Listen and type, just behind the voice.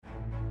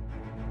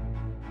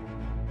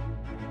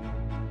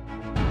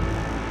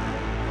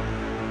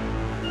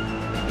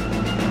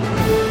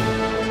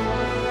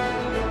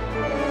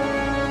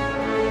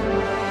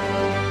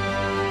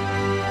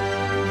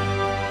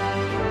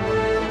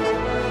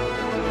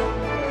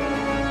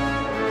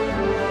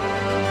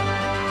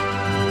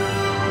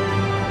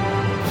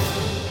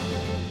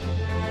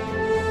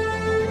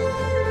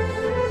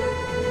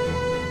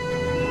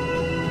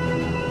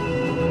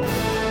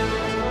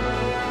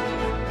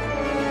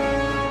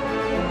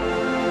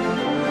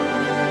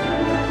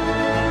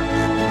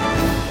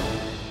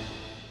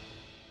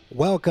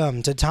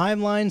Welcome to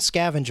Timeline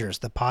Scavengers,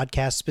 the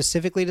podcast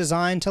specifically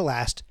designed to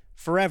last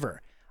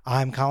forever.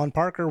 I'm Colin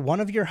Parker, one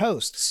of your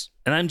hosts.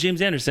 And I'm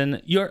James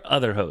Anderson, your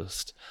other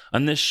host.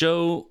 On this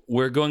show,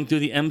 we're going through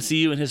the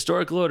MCU in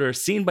historical order,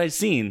 scene by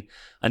scene,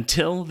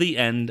 until the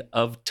end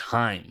of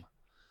time.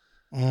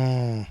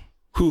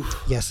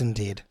 Yes,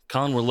 indeed.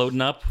 Colin, we're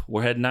loading up.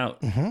 We're heading out.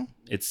 Mm-hmm.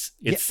 It's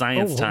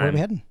science time. Where are we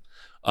heading?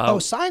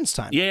 Science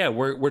time. Yeah,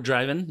 we're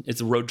driving.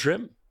 It's a road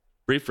trip.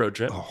 Brief road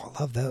trip. Oh,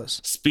 I love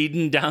those.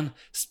 Speeding down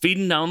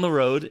the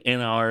road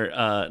in our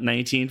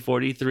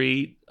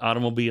 1943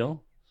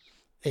 automobile.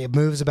 It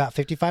moves about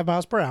 55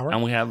 miles per hour.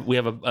 And we have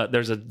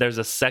there's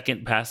a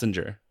second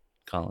passenger,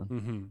 Colin.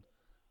 Mm-hmm.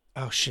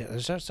 Oh shit!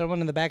 Is there someone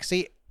in the back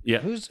seat? Yeah.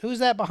 Who's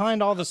that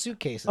behind all the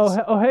suitcases?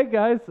 Oh, hey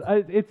guys,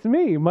 it's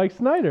me, Mike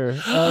Snyder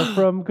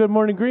from Good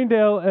Morning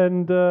Greendale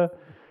and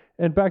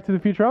Back to the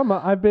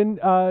Futurama. I've been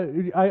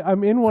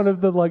I'm in one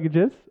of the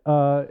luggages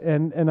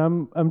and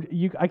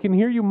I can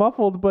hear you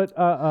muffled, but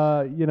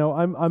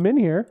I'm in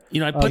here.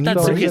 I put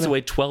that suitcase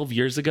away 12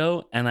 years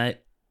ago, and I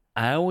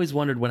always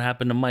wondered what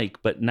happened to Mike,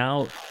 but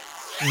now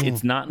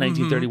it's not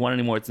 1931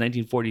 anymore. It's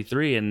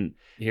 1943, and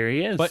here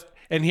he is.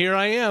 And here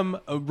I am,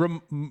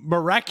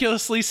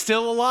 miraculously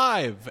still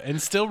alive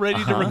and still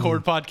ready to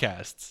record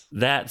podcasts.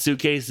 That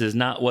suitcase is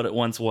not what it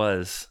once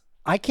was.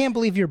 I can't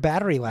believe your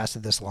battery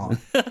lasted this long.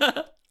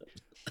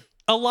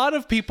 A lot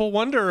of people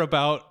wonder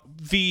about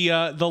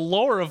the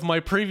lore of my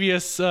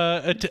previous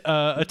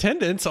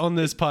attendance on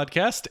this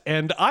podcast,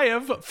 and I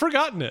have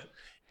forgotten it.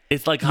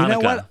 It's like Hanukkah. You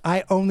know what?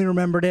 I only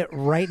remembered it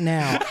right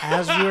now.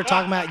 As we were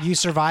talking about you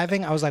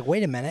surviving, I was like,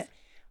 wait a minute.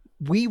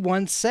 We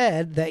once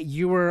said that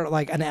you were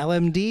like an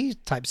LMD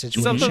type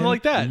situation. Something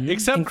like that. Mm-hmm.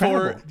 Except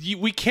Incredible. for,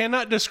 we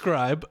cannot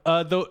describe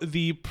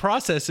the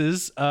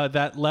processes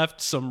that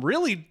left some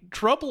really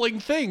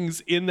troubling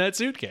things in that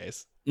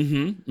suitcase.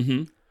 Mm-hmm.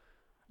 Mm-hmm.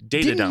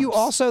 Data Didn't dumps. you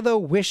also, though,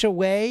 wish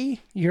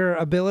away your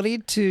ability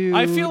to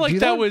I feel like do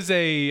that was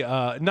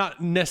a,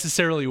 not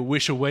necessarily a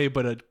wish away,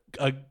 but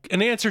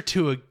an answer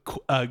to a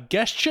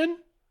question.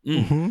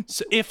 Mm-hmm.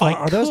 So if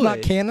are those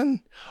not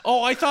canon?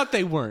 Oh, I thought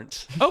they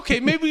weren't. Okay,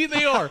 maybe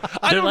they are.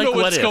 I don't know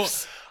what's going.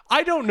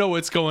 I don't know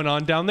what's going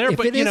on down there.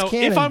 But canon,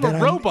 if I'm a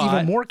robot, I'm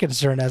even more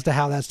concerned as to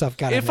how that stuff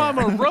got in there. If I'm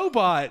a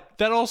robot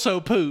that also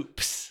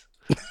poops,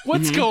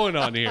 what's going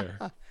on here?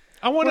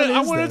 I want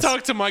to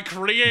talk to my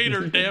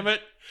creator. Damn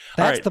it!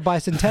 That's right. The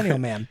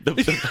Bicentennial Man. The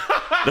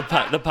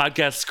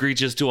podcast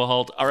screeches to a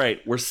halt. All right,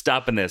 we're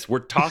stopping this. We're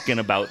talking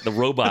about the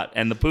robot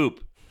and the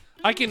poop.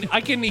 I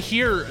can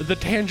hear the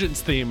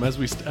Tangents theme as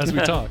we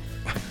talk.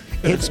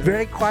 It's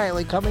very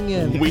quietly coming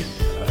in.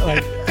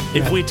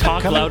 If we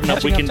talk loud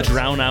enough, we can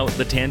drown out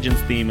the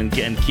Tangents theme and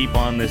keep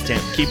on this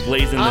keep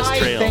blazing this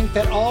trail. I think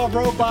that all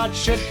robots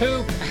should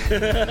poop.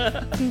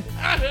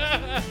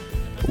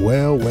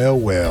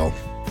 Well.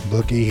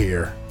 Looky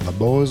here. The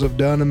boys have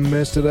done and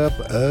messed it up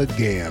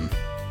again.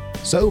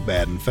 So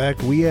bad, in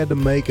fact, we had to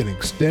make an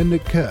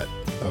extended cut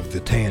of the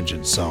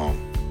Tangent song.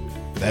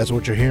 That's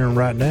what you're hearing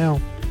right now.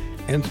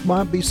 And it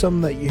might be something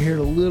that you hear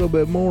a little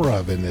bit more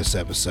of in this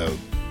episode.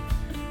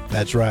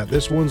 That's right,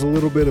 this one's a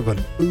little bit of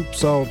an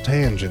oops all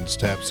tangents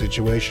type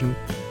situation.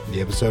 The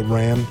episode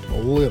ran a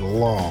little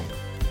long,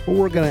 but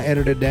we're going to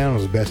edit it down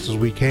as best as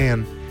we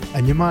can,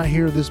 and you might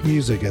hear this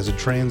music as a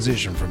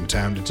transition from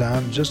time to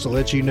time, just to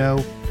let you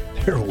know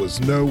there was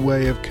no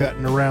way of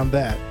cutting around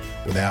that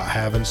without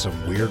having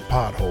some weird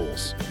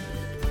potholes.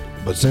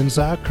 But since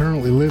I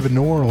currently live in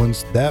New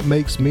Orleans, that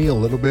makes me a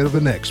little bit of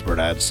an expert,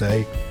 I'd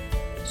say.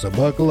 So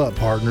buckle up,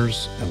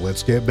 partners, and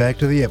let's get back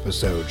to the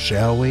episode,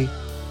 shall we?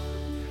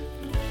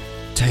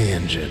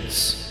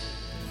 Tangents.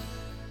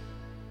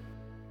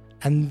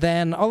 And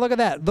then, oh, look at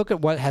that. Look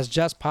at what has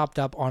just popped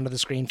up onto the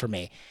screen for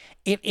me.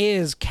 It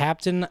is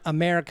Captain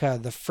America,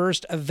 the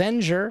First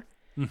Avenger,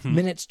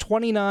 minutes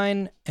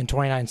 29 and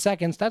 29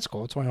 seconds. That's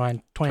cool.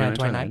 29.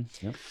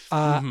 Yep.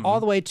 All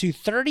the way to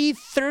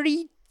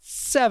 30:37.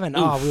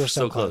 Oh, we were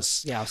so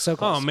close. Yeah, so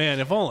close. Oh, man,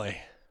 if only.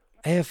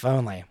 If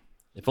only.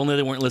 If only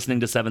they weren't listening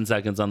to 7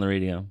 seconds on the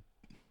radio.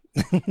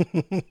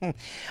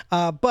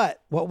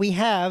 But what we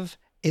have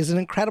is an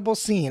incredible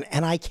scene,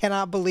 and I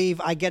cannot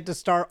believe I get to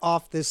start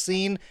off this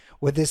scene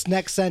with this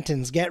next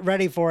sentence. Get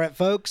ready for it,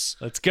 folks.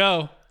 Let's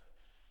go.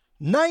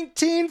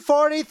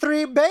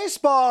 1943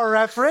 baseball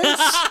reference.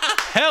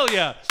 Hell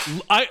yeah.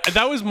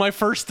 That was my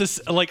first,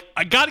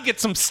 I got to get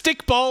some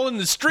stickball in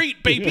the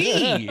street,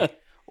 baby.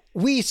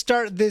 We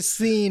start this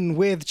scene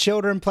with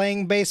children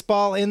playing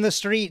baseball in the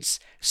streets.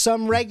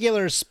 Some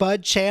regulars,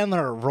 Spud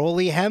Chandler,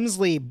 Rolly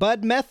Hemsley,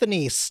 Bud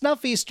Metheny,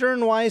 Snuffy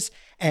Sternweiss,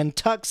 and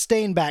Tuck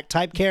Stainback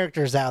type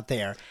characters out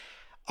there.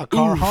 A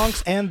car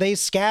honks and they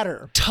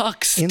scatter.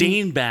 Tuck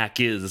Stainback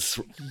is...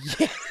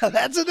 Yeah,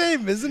 that's a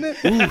name, isn't it?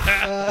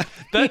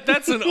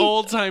 That's an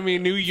old-timey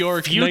New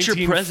York Future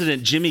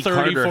President Jimmy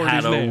Carter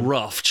had a name.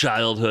 Rough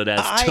childhood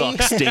as Tuck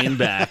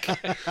Stainback.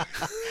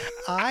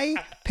 I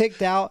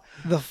picked out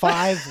the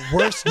 5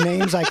 worst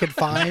names I could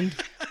find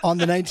on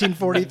the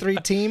 1943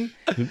 team,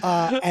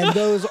 and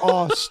those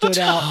all stood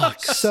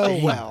out so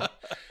well.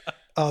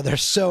 Oh,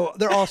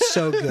 they're all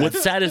so good.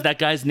 What's sad is that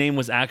guy's name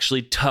was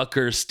actually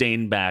Tucker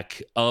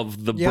Stainback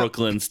of the Yep.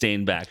 Brooklyn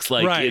Stainbacks.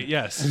 Like, Right,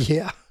 yes.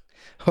 Yeah.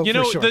 Oh, You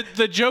know, for sure.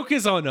 the joke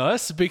is on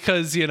us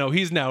because, you know,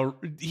 he's now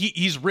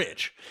he's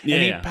rich. Yeah,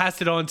 and he yeah.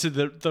 passed it on to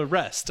the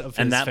rest of his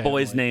and that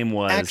boy's family. name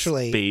was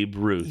Actually- Babe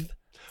Ruth.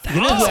 you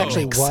know who Oh.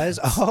 actually was?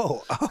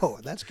 Oh,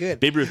 that's good.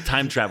 Babe Ruth,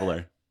 time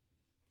traveler.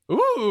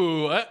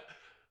 Ooh.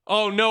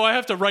 Oh no, I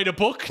have to write a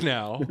book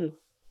now.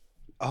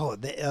 Oh,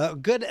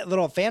 good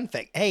little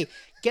fanfic. Hey,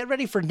 get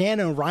ready for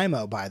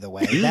NaNoWriMo, by the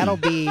way. That'll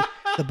be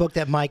the book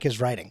that Mike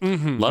is writing.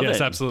 Love yes,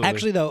 it. absolutely.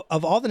 Actually, though,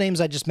 of all the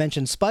names I just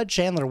mentioned, Spud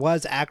Chandler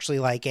was actually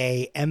like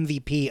a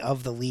MVP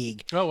of the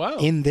league Oh wow.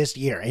 in this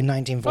year, in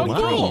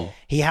 1943. Oh, cool.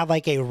 He had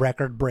like a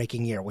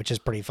record-breaking year, which is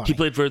pretty funny. He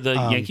played for the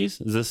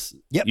Yankees? Is this?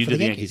 Yep, You for did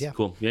the the Yankees, Yankees. yeah.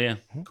 Cool.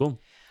 Yeah, cool.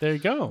 There you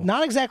go.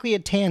 Not exactly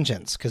at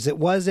tangents, because it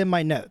was in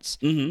my notes,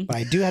 but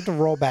I do have to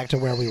roll back to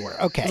where we were.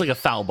 Okay. It's like a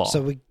foul ball.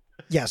 So we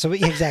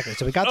exactly.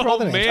 So we got through all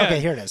the names. man.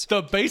 Okay, here it is.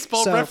 The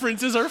baseball So-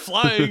 references are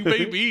flying,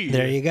 baby.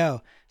 There you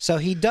go. So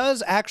he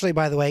does actually,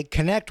 by the way,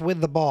 connect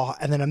with the ball,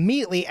 and then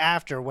immediately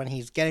after, when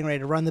he's getting ready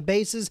to run the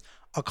bases,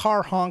 a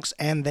car honks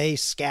and they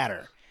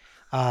scatter,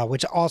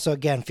 which also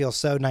again feels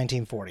so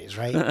 1940s,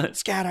 right?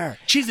 Scatter.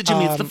 Cheese it,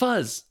 Jimmy. It's the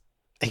fuzz.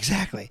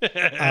 Exactly.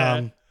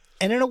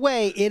 And in a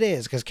way, it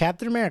is because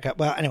Captain America.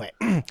 Well, anyway,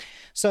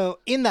 so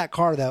in that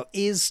car though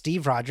is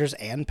Steve Rogers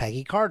and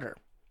Peggy Carter.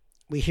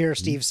 We hear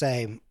Steve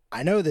say,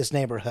 "I know this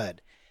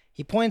neighborhood."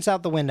 He points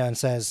out the window and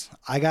says,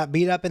 "I got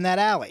beat up in that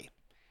alley."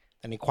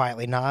 Then he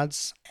quietly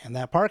nods, "And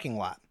that parking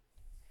lot."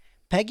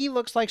 Peggy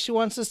looks like she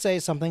wants to say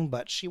something,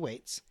 but she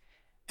waits.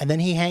 And then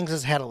he hangs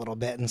his head a little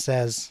bit and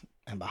says,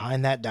 "And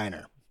behind that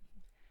diner."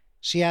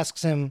 She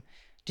asks him,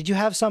 "Did you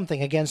have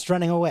something against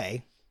running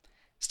away?"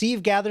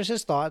 Steve gathers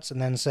his thoughts and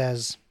then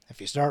says, "If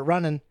you start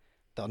running,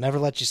 they'll never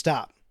let you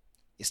stop.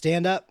 You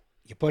stand up,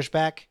 you push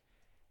back.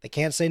 They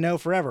can't say no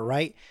forever,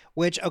 right?"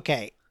 Which,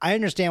 okay, I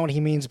understand what he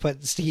means,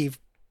 but Steve,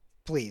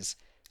 please.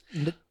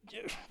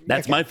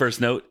 That's my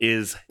first note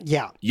is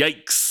Yeah.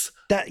 yikes.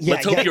 Yeah,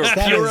 Let's hope yeah, you're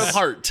that pure is- of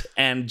heart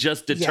and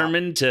just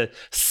determined to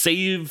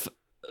save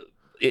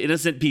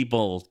innocent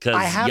people. Because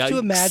I have to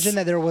imagine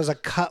that there was a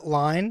cut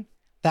line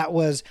that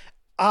was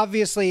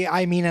obviously,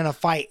 I mean, in a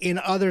fight. In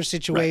other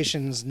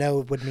situations, no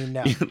would mean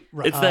no.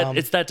 It's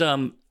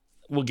that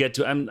we'll get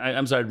to.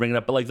 I'm sorry to bring it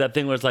up, but like that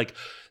thing where it's like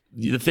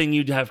the thing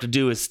you'd have to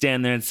do is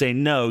stand there and say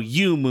no,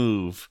 you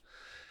move.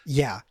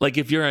 Yeah. Like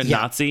if you're a Yeah.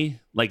 Nazi,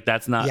 like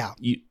that's not Yeah.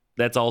 you.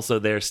 That's also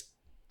there's.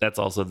 That's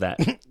also that.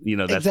 You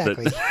know. That's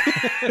Exactly.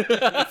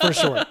 For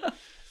sure.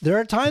 There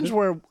are times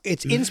where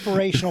it's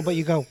inspirational, but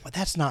you go, well,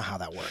 that's not how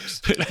that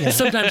works.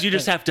 Sometimes you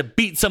just have to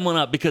beat someone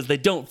up because they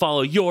don't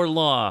follow your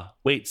law.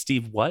 Wait,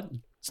 Steve, what?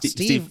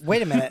 Steve,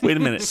 wait a minute. Wait a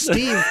minute.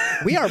 Steve,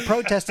 we are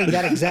protesting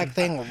that exact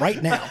thing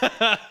right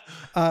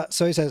now.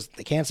 So he says,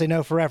 they can't say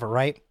no forever,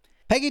 right?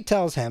 Peggy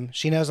tells him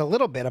she knows a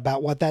little bit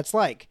about what that's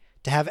like,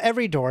 to have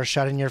every door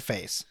shut in your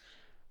face.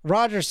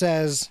 Roger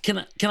says, Can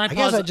I I pause?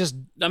 guess I just,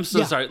 I'm so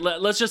yeah. sorry.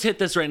 Let's just hit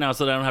this right now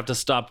so that I don't have to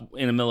stop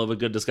in the middle of a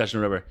good discussion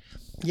or whatever.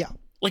 yeah.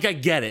 Like, I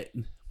get it.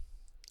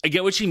 I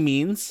get what she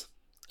means.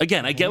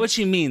 Again, I get what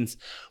she means.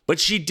 But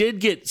she did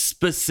get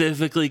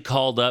specifically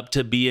called up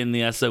to be in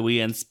the SOE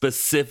and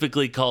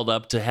specifically called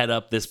up to head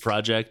up this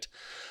project.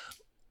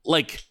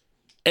 Like,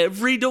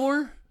 every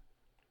door?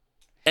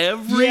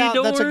 Every Yeah,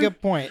 door? that's a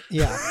good point.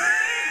 Yeah.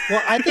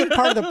 Well, I think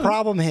part of the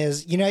problem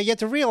is, you have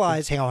to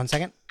realize, hang on one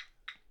second.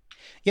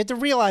 You have to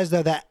realize,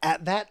 though, that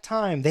at that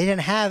time, they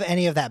didn't have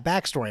any of that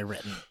backstory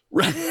written.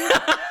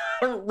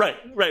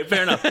 Right.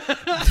 Fair enough.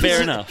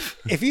 Fair enough.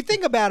 If you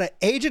think about it,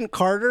 Agent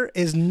Carter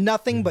is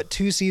nothing but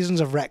 2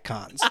 seasons of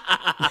retcons.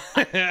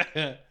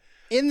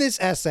 In this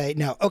essay,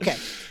 no, okay.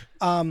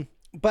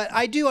 But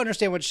I do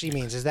understand what she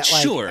means, is that,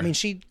 like, Sure. I mean,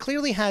 she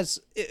clearly has,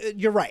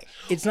 you're right.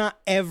 It's not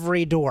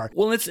every door.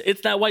 Well,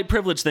 it's that white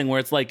privilege thing where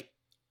it's like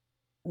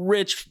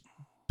rich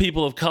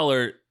people of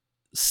color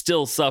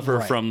still suffer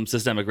Right. from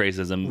systemic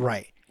racism,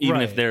 Right.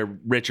 even if Right. they're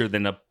richer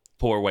than a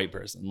poor white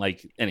person.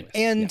 Like, anyway.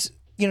 And,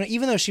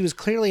 even though she was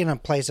clearly in a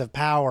place of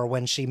power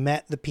when she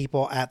met the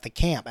people at the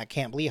camp, at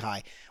Camp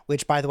Lehigh,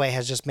 which, by the way,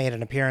 has just made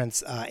an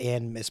appearance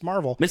in Miss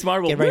Marvel. Miss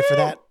Marvel, Get ready for woo!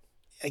 that.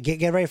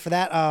 Get ready for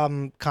that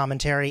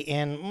commentary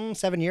in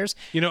 7 years.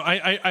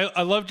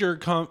 I loved your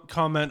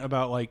comment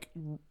about like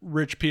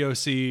rich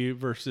POC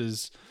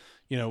versus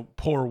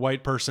poor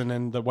white person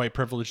and the white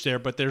privilege there,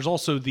 but there's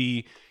also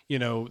the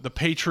the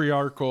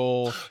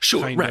patriarchal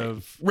Sure, kind right,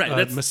 of right.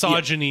 That's-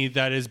 misogyny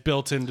that is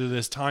built into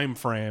this time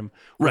frame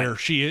where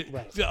she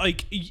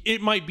like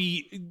it might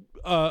be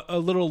a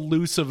little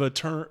loose of a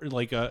term,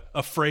 like a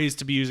phrase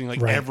to be using,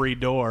 like Right. every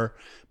door,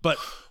 but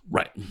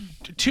Right.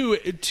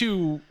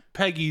 to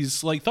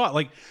Peggy's like thought,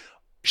 like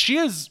she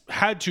has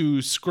had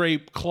to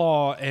scrape,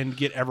 claw, and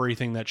get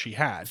everything that she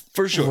had,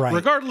 For sure. Right.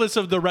 regardless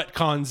of the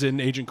retcons in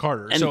Agent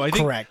Carter. So I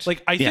think, correct.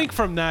 like, I think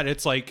from that,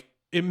 it's like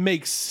it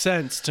makes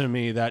sense to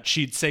me that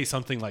she'd say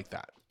something like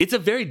that. It's a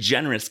very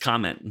generous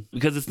comment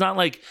because it's not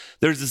like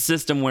there's a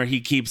system where he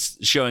keeps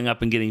showing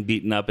up and getting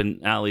beaten up in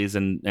alleys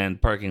and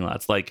parking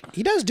lots. Like,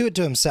 He does do it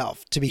to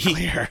himself, to be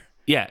clear.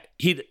 Yeah,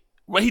 he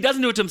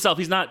doesn't do it to himself.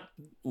 He's not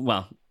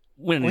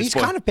when He's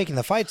kind of picking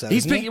the fights, though.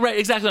 he's isn't he? picking right.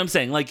 Exactly what I'm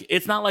saying. Like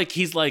it's not like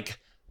he's like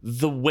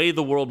the way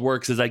the world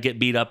works is I get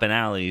beat up in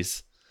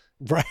alleys.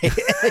 Right. He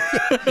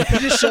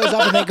just shows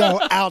up and they go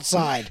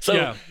outside. So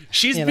Yeah.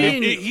 she's You know?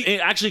 being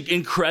actually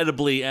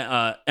incredibly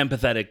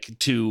empathetic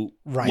to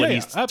Right. what Yeah,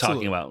 he's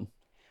talking about.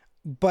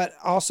 But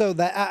also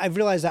that I've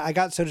realized that I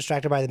got so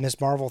distracted by the Miss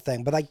Marvel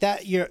thing. But like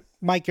that,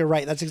 Mike, you're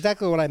right. That's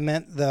exactly what I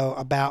meant though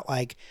about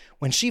like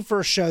when she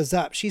first shows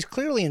up, she's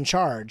clearly in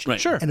charge.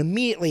 Right. Sure. And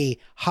immediately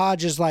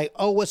Hodge is like,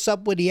 "Oh, what's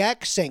up with the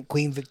accent,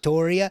 Queen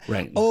Victoria?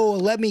 Right. Oh,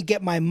 let me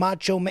get my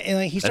macho man." And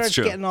like, he starts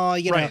true. getting all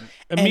Right. know,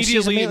 and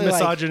she's Immediately like,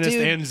 misogynist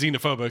 "Dude, and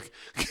xenophobic.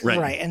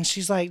 right. And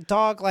she's like,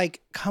 "Dog, like,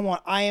 come on,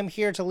 I am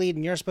here to lead,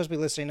 and you're supposed to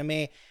be listening to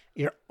me.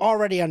 You're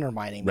already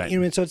undermining me." Right. You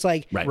know what I mean? So it's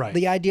like Right.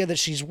 the idea that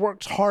she's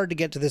worked hard to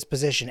get to this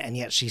position, and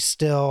yet she's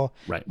still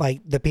Right.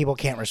 like the people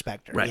can't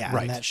respect her. Right. Yeah,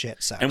 Right. and that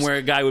shit sucks. And where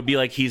a guy would be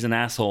like he's an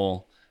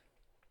asshole,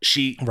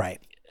 right.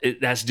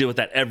 it has to deal with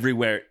that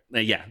everywhere.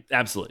 Yeah,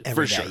 absolutely.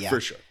 Every For day, sure. yeah.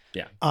 For sure.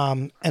 Yeah.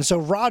 And so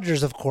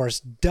Rogers, of course,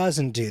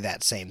 doesn't do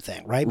that same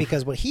thing, right?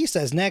 Because what he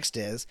says next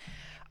is,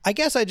 "I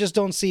guess I just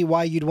don't see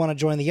why you'd want to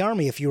join the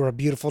army if you were a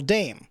beautiful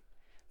dame."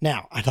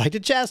 Now, I'd like to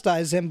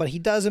chastise him, but he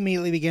does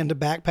immediately begin to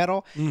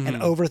backpedal and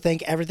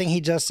overthink everything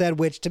he just said,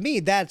 which to me,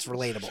 that's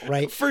relatable,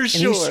 right? For and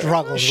sure. He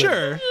struggles with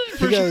Sure. it.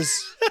 He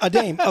goes, a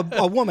dame,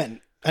 a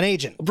woman, an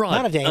agent, Broad,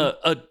 not a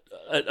dame.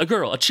 a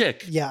girl, a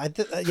chick. Yeah,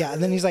 yeah.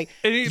 And then he's like,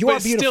 But "You are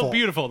it's beautiful." still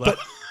beautiful though.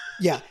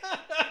 Yeah.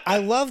 I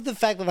love the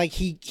fact that like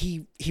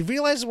he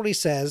realizes what he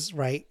says,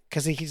 right?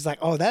 Because he's like,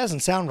 "Oh, that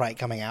doesn't sound right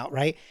coming out,"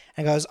 right?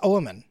 And goes, "A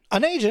woman,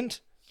 an agent,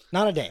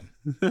 not a dame.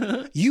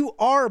 You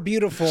are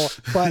beautiful,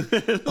 but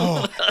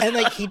and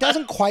like he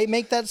doesn't quite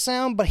make that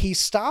sound, but he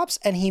stops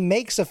and he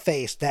makes a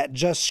face that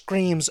just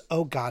screams,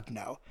 "Oh God,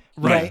 no."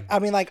 Right. I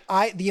mean, like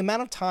the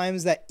amount of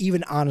times that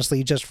even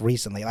honestly, just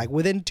recently, like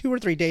within 2 or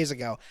 3 days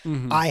ago,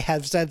 I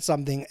have said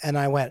something and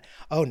I went,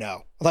 "Oh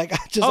no!" Like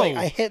like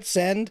I hit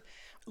send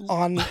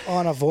on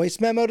a voice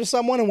memo to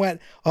someone and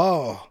went,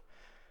 "Oh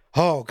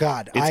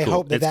God, I cool.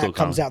 hope It's that cool,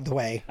 comes Colin. out the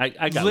way."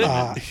 I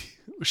got it.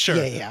 Sure.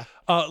 Yeah.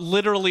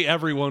 Literally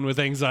everyone with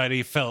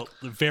anxiety felt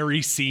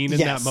very seen in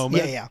Yes. that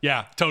moment. Yeah.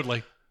 Yeah,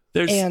 totally.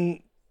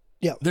 And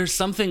There's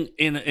something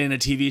in a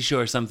TV show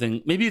or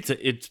something. Maybe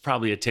it's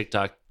probably a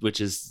TikTok, which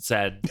is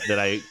sad that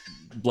I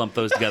lump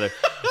those together.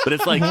 But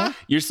it's like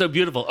you're so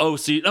beautiful. Oh,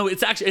 so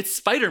it's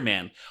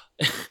Spider-Man.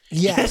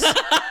 yes,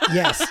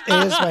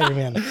 it is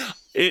Spider-Man.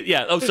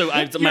 Yeah. Oh, so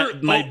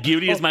my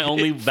beauty is my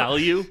only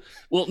value.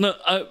 Well, no,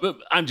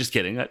 I'm just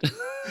kidding.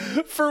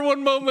 For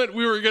one moment,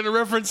 we were going to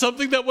reference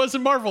something that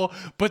wasn't Marvel,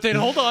 but then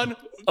hold on.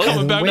 Coming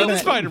and back wait a to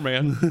minute.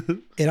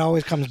 Spider-Man. It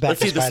always comes back. Let's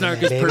to see. The snark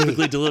Spider-Man, is baby.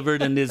 perfectly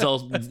delivered and is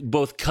all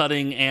both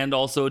cutting and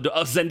also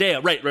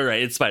Zendaya. Right.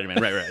 It's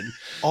Spider-Man. Right.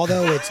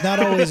 Although it's not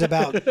always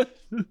about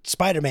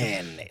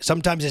Spider-Man.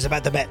 Sometimes it's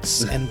about the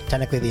Mets and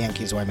technically the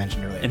Yankees, who I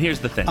mentioned earlier. And here's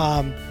the thing.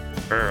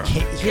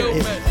 Here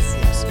is,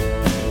 yes.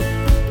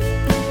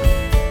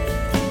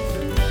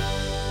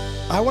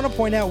 I want to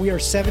point out we are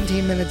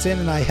 17 minutes in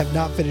and I have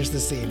not finished the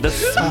scene. The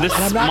and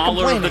I'm not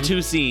smaller of the complaining.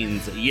 two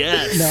scenes.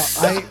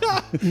 Yes. No,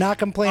 I'm not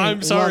complaining.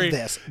 I'm sorry. Love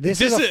this. This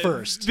is a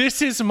first.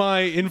 This is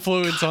my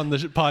influence on the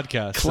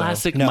podcast. so.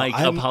 Classic No, Mike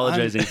I'm-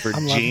 apologizing for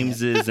I'm loving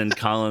James's and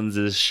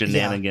Collins's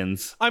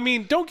shenanigans. I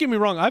mean, don't get me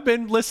wrong. I've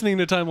been listening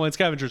to Timeline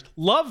Scavengers.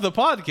 Love the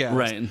podcast.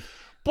 Right.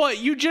 But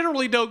you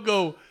generally don't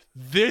go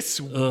this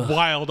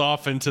wild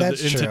off into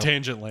That's true.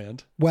 tangent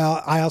land.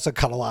 Well, I also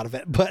cut a lot of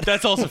it, but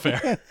That's also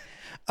fair.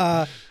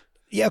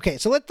 yeah. Okay,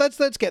 so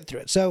let's get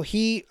through it. So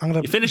I'm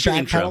going to finish your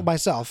intro. backpedal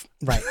myself.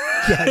 Right.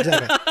 Yeah.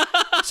 Exactly.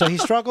 So he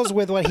struggles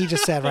with what he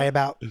just said, right,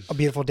 about a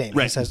beautiful dame. He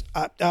Right. says,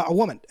 a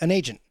woman, an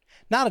agent,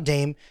 not a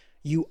dame.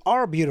 You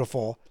are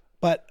beautiful,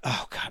 but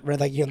oh God, right,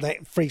 like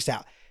that freaks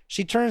out.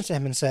 She turns to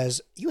him and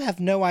says, "You have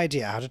no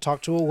idea how to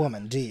talk to a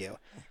woman, do you?"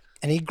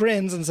 And he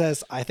grins and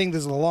says, "I think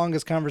this is the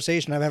longest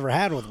conversation I've ever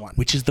had with one."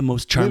 Which is the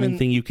most charming Women-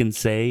 thing you can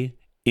say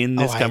in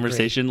this I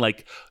conversation.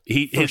 Like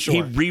he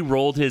sure.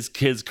 re-rolled his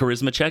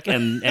charisma check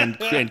and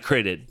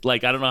critted.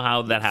 Like I don't know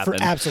how that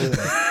happened.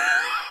 Absolutely.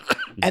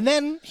 And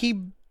then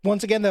he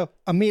once again though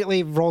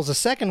immediately rolls a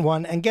second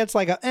one and gets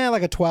like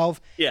a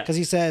 12. Yeah. Because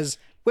he says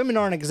women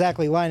aren't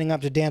exactly lining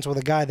up to dance with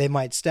a guy they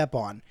might step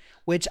on,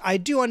 which I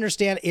do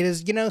understand. It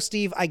is,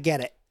 Steve, I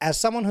get it. As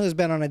someone who has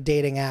been on a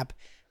dating app,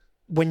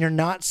 when you're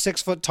not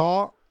 6 foot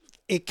tall,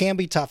 it can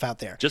be tough out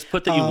there. Just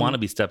put that you want to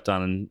be stepped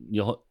on, and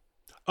you'll.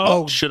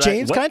 Oh, should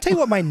James, I? can I tell you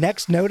what my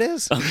next note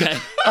is? Okay.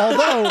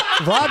 Although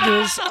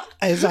Rogers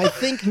is, I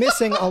think,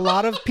 missing a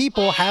lot of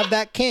people have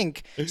that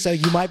kink, so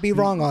you might be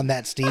wrong on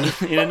that, Steve.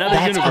 In another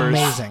That's universe,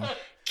 amazing.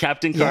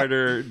 Captain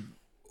Carter.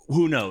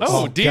 Who knows?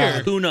 Oh, dear.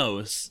 God. Who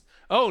knows?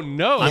 Oh,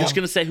 no. I'm just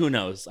gonna say who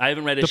knows. I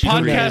haven't read The issue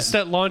 3 yet. podcast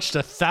that launched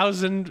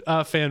 1,000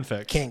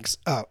 fanfics. Kinks.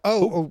 Yep.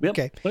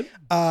 Okay.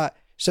 What?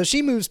 So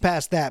she moves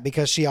past that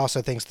because she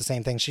also thinks the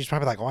same thing. She's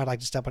probably like, "Oh, I'd like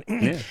to step on."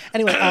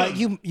 Anyway,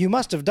 you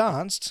must have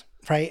danced,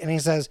 right? And he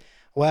says,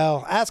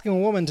 "Well, asking a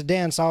woman to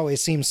dance always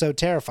seems so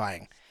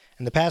terrifying.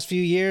 In the past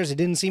few years, it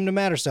didn't seem to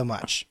matter so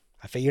much.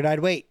 I figured I'd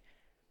wait.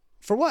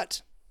 For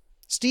what?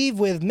 Steve,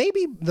 with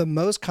maybe the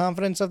most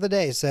confidence of the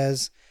day,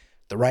 says,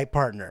 the right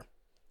partner.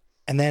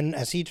 And then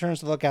as he turns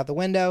to look out the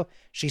window,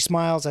 she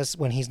smiles as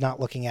when he's not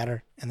looking at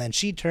her, and then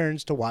she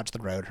turns to watch the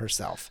road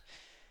herself.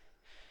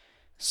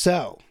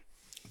 So,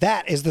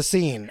 that is the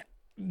scene,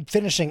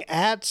 finishing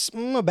at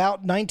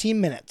about 19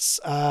 minutes.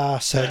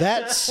 So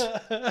that's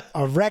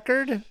a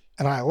record,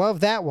 and I love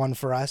that one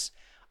for us.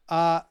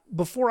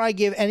 Before I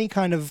give any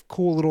kind of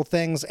cool little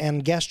things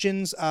and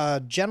questions,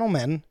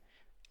 gentlemen,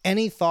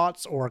 any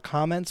thoughts or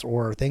comments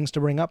or things to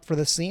bring up for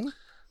this scene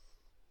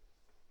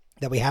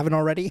that we haven't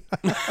already?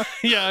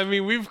 Yeah, I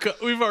mean,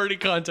 we've already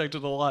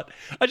contacted a lot.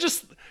 I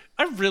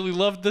really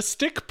loved the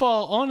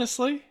stickball,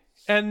 honestly,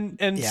 and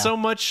Yeah. so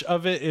much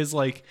of it is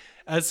like,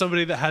 as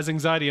somebody that has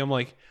anxiety, I'm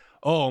like,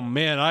 oh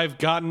man,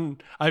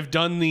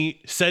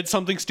 said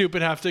something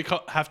stupid, have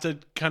to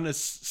kind of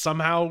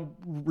somehow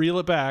reel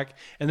it back,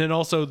 and then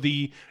also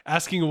the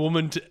asking a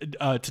woman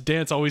to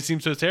dance always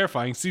seems so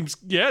terrifying.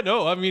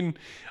 I mean,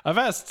 I've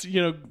asked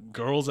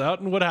girls out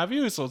and what have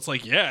you, so it's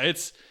like, yeah,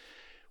 it's,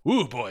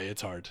 ooh boy,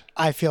 it's hard.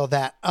 I feel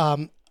that.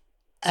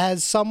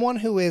 As someone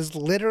who is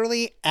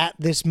literally at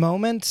this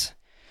moment,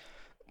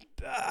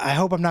 I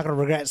hope I'm not going to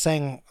regret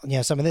saying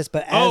some of this,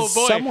 but as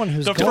someone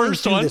who's the going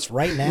first through one. this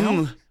right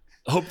now,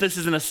 Hope this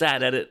isn't a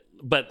sad edit,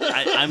 but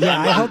I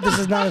hope this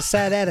is not a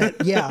sad edit.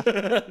 Yeah,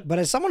 but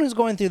as someone who's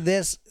going through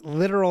this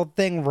literal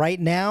thing right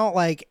now,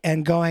 like,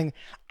 and going,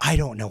 I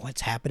don't know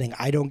what's happening,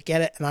 I don't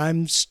get it, and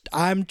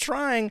I'm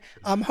trying,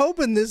 I'm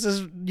hoping this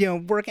is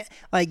working.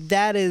 Like,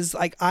 that is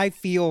like, I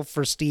feel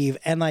for Steve,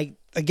 and like,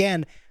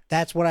 again,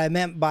 that's what I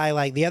meant by,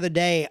 like, the other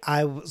day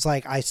I was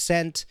like, I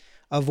sent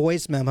a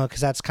voice memo,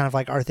 because that's kind of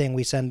like our thing.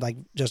 We send like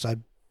just a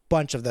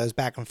bunch of those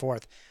back and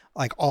forth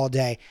like all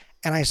day.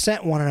 And I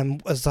sent one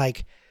and was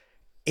like,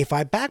 if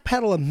I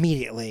backpedal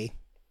immediately,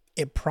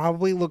 it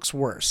probably looks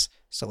worse.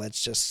 So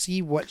let's just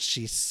see what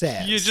she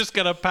says. You just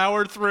gotta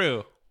power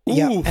through.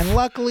 Yeah, Oof. and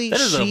luckily that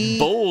is a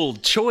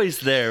bold choice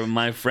there,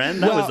 my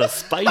friend. That was a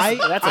spicy.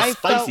 That's a I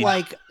spicy. felt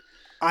like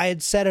I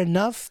had said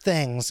enough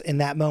things in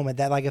that moment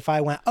that, like, if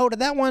I went, did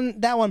that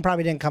one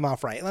probably didn't come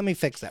off right. Let me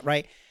fix that,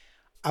 right?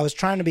 I was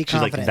trying to be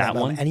confident in that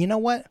moment. And you know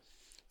what?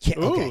 Yeah,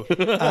 okay.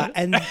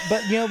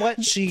 But you know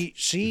what? She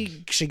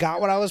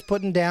got what I was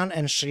putting down,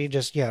 and she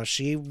just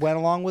she went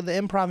along with the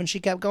improv, and she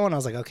kept going. I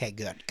was like, okay,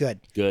 good.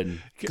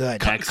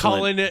 Excellent.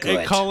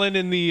 Colin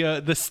in the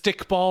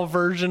stickball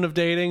version of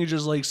dating,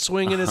 just like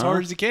swinging as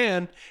hard as he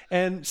can,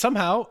 and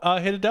somehow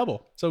hit a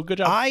double. So good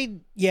job. I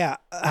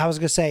was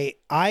gonna say,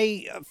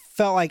 I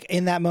felt like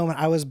in that moment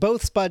I was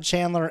both Spud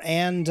Chandler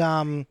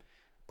and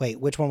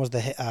which one was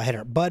the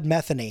hitter? Bud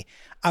Metheny.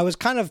 I was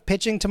kind of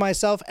pitching to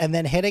myself and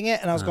then hitting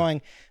it, and I was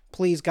going,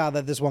 please God,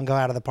 let this one go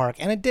out of the park.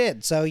 And it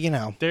did. So,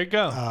 there you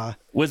go.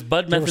 Was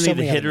Bud Metheny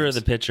the hitter or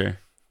the pitcher?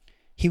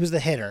 He was the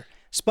hitter.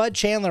 Spud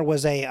Chandler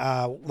was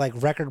a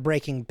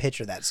record-breaking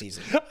pitcher that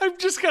season.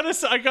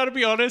 I gotta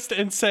be honest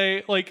and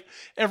say, like,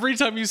 every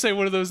time you say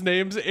one of those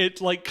names,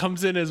 it like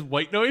comes in as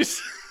white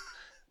noise.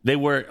 They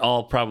were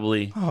all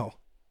probably.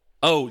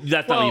 Oh,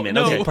 that's not what you meant.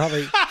 no. Okay.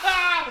 Probably.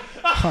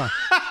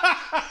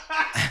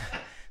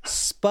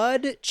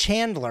 Spud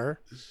Chandler.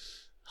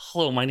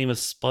 Hello, my name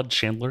is Spud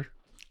Chandler.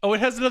 Oh,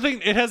 it has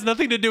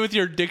nothing to do with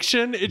your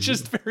diction. It's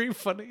just very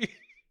funny.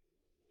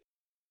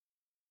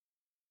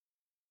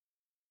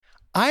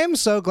 I am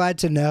so glad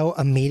to know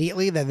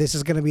immediately that this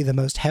is going to be the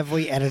most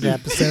heavily edited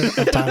episode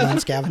of Timeline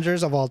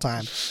Scavengers of all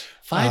time.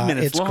 5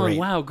 minutes it's long. great.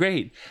 Wow,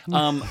 great.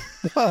 Whoa.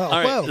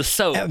 right,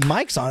 so-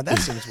 Mike's on it. That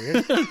seems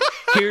weird.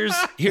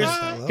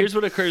 Here's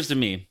what occurs to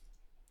me.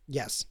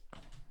 Yes.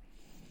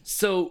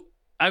 So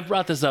I've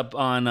brought this up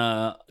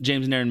on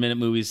James and Aaron Minute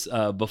Movies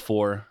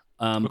before.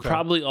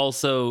 Probably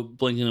also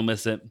Blink and You'll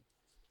Miss It.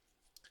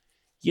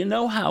 You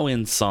know how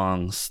in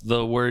songs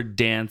the word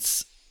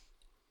dance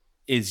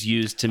is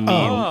used to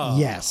mean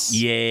yes.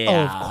 Yeah.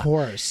 Oh, of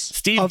course.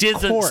 Steve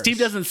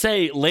doesn't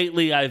say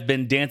lately I've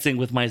been dancing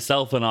with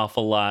myself an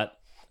awful lot.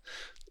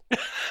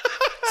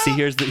 See,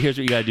 here's what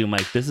you gotta do,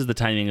 Mike. This is the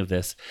timing of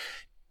this.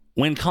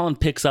 When Colin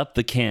picks up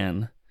the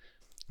can,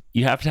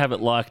 you have to have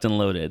it locked and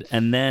loaded,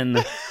 and then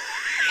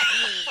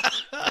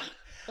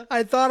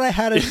I thought I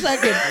had a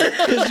second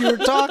because you were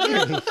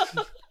talking.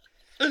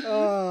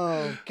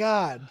 Oh,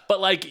 God. But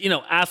like,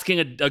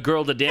 asking a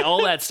girl to dance,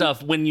 all that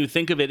stuff, when you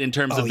think of it in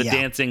terms of the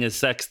dancing as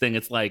sex thing,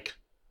 it's like,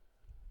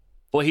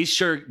 boy, he's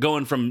sure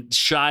going from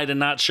shy to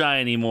not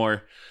shy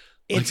anymore.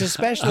 It's like,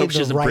 especially I hope she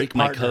the doesn't right break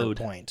my partner code.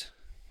 point.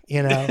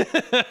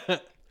 Because,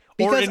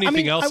 or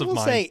anything else I of will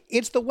mine. say,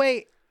 it's the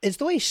way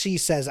she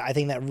says it, I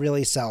think, that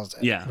really sells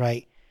it. Yeah.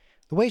 Right?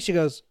 The way she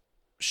goes,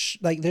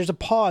 like, there's a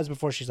pause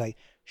before she's like,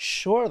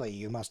 surely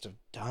you must have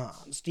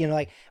danced,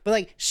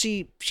 but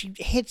she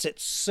hits it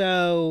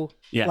so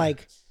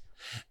like,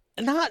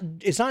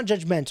 it's not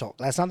judgmental.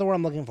 That's not the word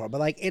I'm looking for, but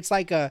like, it's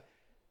like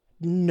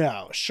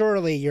no,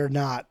 surely you're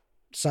not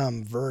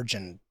some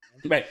virgin.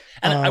 Right.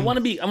 And I want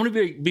to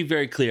be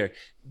very clear.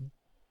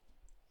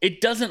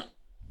 It doesn't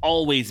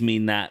always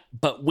mean that,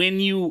 but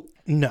when you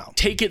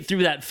take it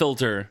through that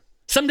filter,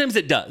 sometimes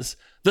it does,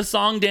 The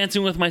song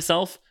 "Dancing with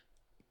Myself"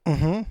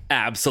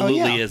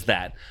 absolutely Oh, yeah. is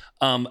that.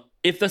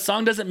 If the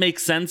song doesn't make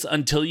sense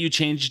until you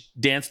change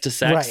dance to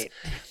sex, Right.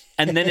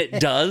 and then it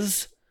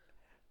does,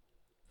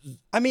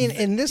 I mean,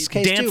 in this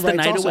case Dance too, the right?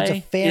 It's Night also Away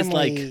a is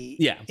like-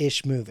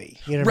 family-ish movie.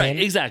 You know what I right?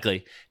 mean?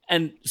 Exactly.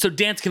 And so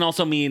dance can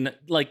also mean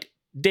like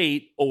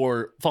date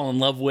or fall in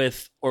love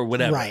with or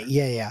whatever. Right.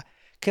 Yeah. Yeah.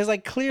 Because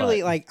like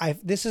clearly, But-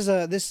 this is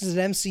an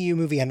MCU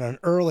movie and an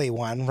early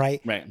one,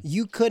 right? Right.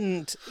 You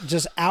couldn't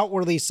just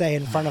outwardly say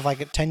in front of like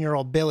a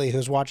 10-year-old Billy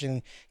who's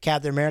watching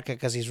Captain America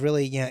because he's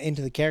really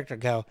into the character.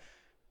 Go,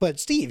 but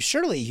Steve,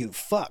 surely you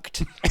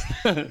fucked.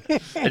 I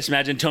just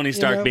imagine Tony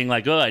Stark know? being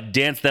like, "Oh, I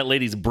danced that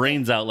lady's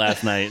brains out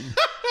last night."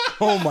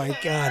 Oh my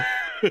god.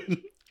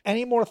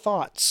 Any more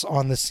thoughts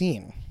on the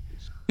scene?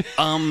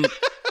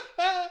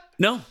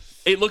 No.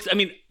 It looks, I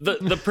mean,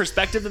 the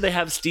perspective that they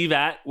have Steve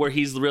at, where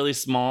he's really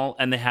small,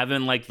 and they have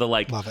him like the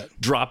Love it.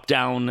 drop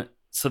down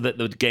so that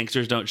the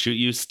gangsters don't shoot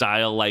you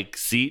style like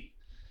seat.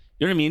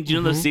 You know what I mean? Do you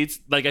know those seats?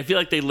 Like, I feel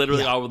like they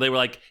literally are. They were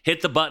like,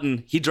 hit the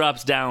button, he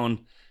drops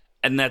down,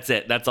 and that's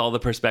it. That's all the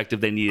perspective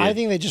they needed. I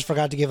think they just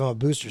forgot to give him a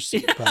booster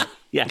seat. But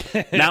yeah.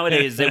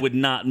 Nowadays, they would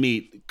not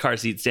meet car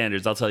seat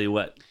standards. I'll tell you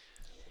what.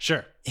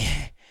 Sure.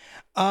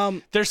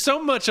 There's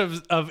so much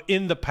of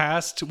in the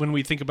past when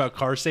we think about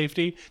car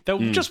safety that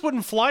just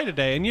wouldn't fly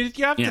today, and you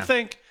have to Yeah.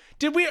 think,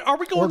 are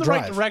we going Or the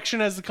right drive.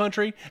 direction as the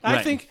country? And I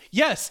Right. think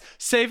yes,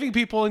 saving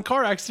people in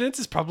car accidents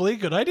is probably a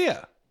good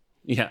idea.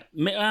 Yeah.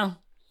 Well,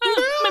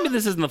 maybe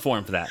this isn't the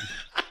forum for that.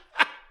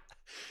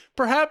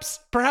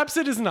 Perhaps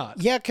it is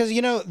not. yeah, because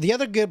the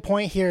other good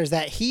point here is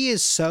that he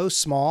is so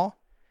small,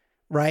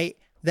 right?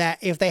 That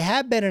if they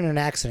had been in an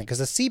accident, because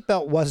the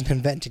seatbelt wasn't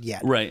invented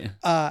yet, Right.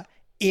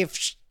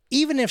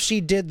 even if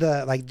she did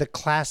the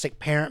classic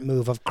parent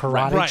move of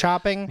karate Right.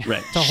 chopping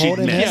Right. to She'd hold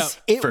him in, miss,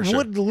 it for sure.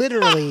 would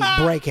literally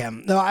break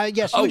him. No,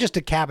 she would just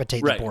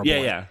decapitate the Right. poor Yeah,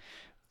 boy. yeah.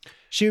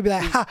 She would be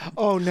like, ha,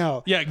 "Oh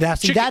no, Yeah,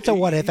 that's chicken- that's a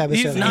what if episode."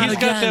 He's Not got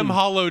again. them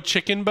hollow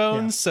chicken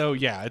bones, so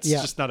yeah, it's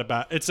Yeah. just not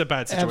it's a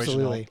bad situation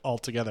Absolutely.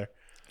 altogether.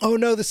 Oh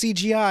no, the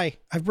CGI!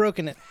 I've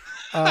broken it.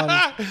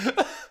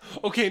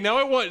 Okay, now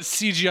I want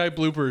CGI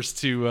bloopers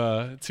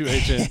to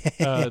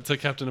Agent to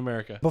Captain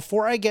America.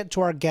 Before I get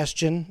to our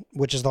guestion,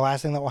 which is the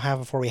last thing that we'll have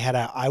before we head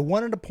out, I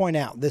wanted to point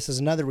out this is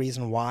another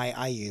reason why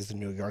I use the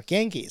New York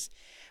Yankees.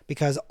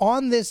 Because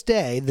on this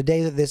day, the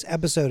day that this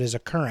episode is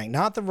occurring,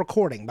 not the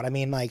recording, but I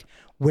mean like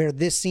where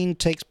this scene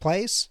takes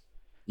place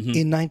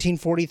in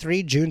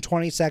 1943, June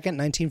 22nd,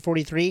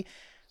 1943,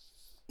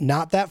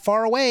 not that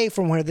far away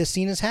from where this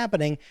scene is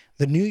happening,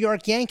 the New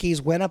York Yankees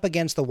went up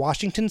against the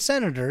Washington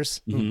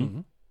Senators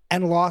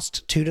and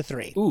lost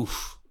 2-3.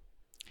 Oof.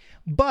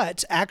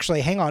 But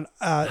actually, hang on.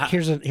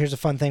 Here's a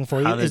fun thing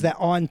for you: how did- is that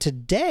on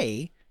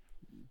today,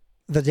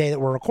 the day that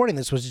we're recording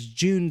this was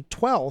June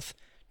 12th,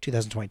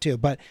 2022.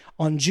 But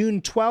on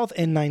June 12th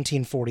in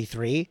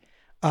 1943,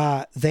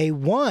 they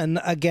won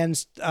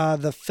against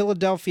the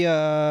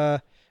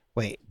Philadelphia.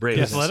 Braves.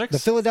 Athletics? The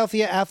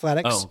Philadelphia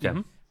Athletics, Oh, okay.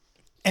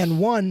 and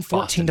won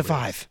 14-5.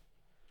 Braves.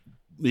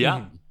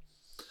 Yeah.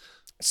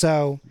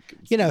 So,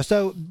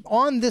 so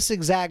on this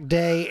exact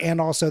day and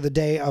also the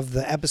day of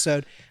the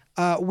episode,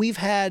 we've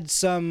had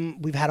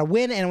a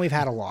win and we've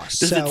had a loss.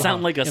 Does So, it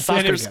sound like a if I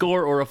soccer could-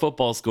 score or a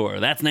football score?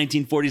 That's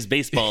 1940s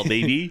baseball,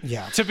 baby.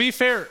 Yeah. To be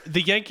fair,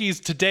 the Yankees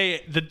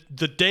today,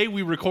 the day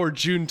we record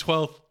June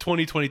 12th,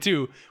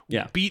 2022,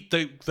 Yeah. beat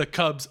the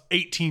Cubs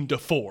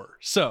 18-4.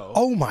 So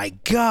Oh my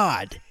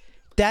God.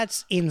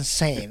 That's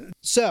insane.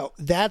 So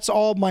that's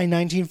all my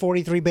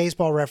 1943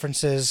 baseball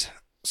references.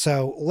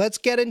 So let's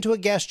get into a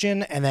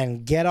guestion and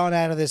then get on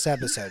out of this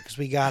episode because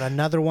we got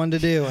another one to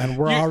do and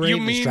we're already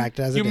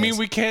distracted as it you is. mean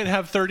we can't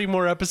have 30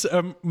 more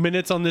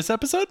minutes on this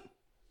episode?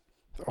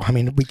 I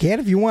mean, we can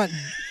if you want.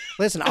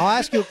 Listen, I'll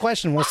ask you a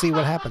question. We'll see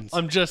what happens.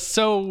 I'm just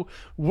so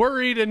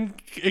worried and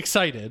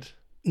excited.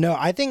 No,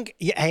 I think,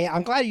 hey,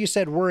 I'm glad you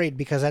said worried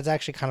because that's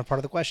actually kind of part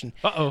of the question.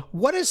 Uh-oh.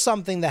 What is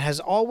something that has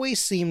always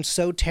seemed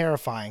so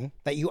terrifying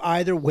that you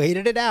either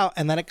waited it out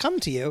and let it come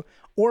to you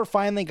or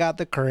finally got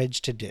the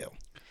courage to do?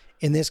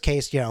 In this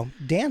case,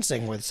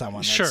 dancing with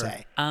someone, Sure. let's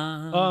say.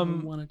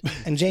 Wanna do-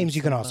 And James,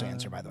 you can also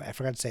answer, by the way. I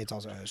forgot to say it's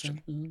also a host.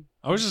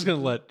 I was just going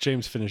to let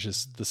James finish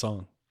the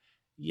song.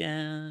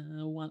 Yeah.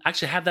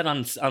 Actually, I have that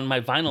on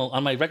my vinyl,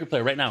 on my record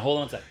player right now. Hold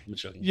on a second. I'm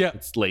showing you. Yeah.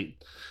 It's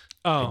late.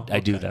 Oh,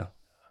 I do, okay. though.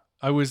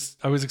 I was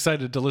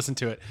excited to listen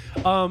to it.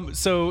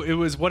 So it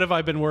was, what have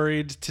I been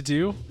worried to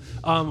do?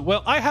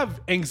 Well, I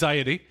have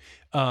anxiety,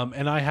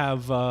 and I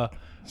have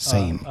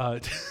Same.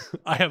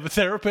 I have a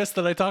therapist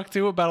that I talk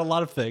to about a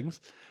lot of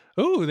things.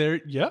 Oh, there,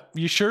 yep,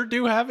 you sure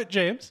do have it,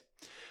 James.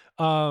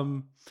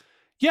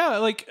 Yeah,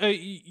 like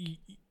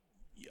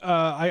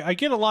I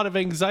get a lot of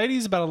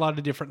anxieties about a lot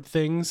of different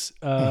things.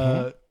 In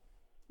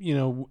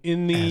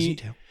the As you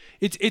do.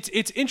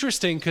 it's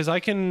interesting because I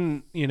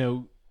can,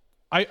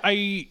 I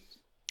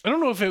don't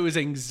know if it was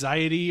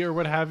anxiety or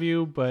what have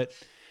you, but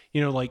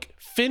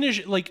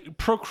like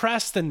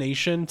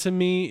procrastination to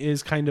me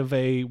is kind of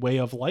a way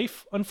of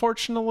life,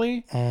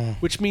 unfortunately,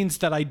 which means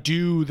that I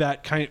do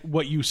that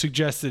what you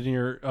suggested in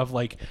your of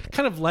like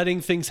kind of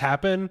letting things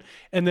happen,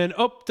 and then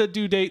the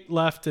due date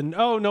left, and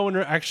no one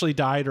actually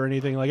died or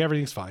anything, like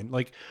everything's fine,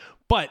 like,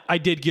 but I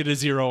did get a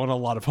 0 on a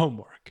lot of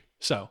homework,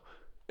 so.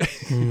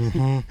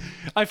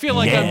 I feel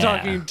like I'm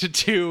talking to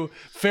two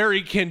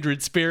very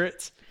kindred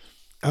spirits.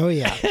 Oh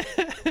yeah.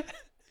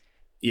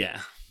 Yeah.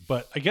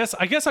 But I guess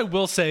I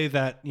will say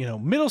that,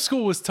 middle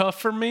school was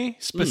tough for me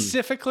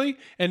specifically.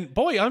 And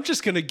boy, I'm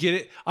just going to get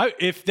it.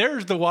 If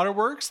there's the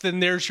waterworks, then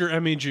there's your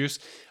Emmy juice.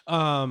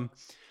 But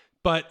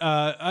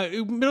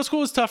middle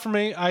school was tough for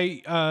me.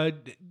 I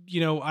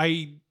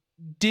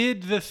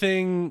did the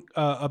thing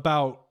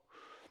about,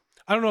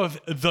 I don't know if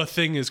the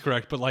thing is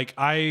correct, but like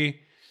I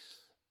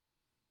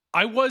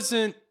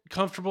wasn't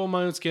comfortable in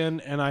my own skin,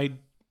 and I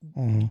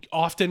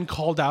often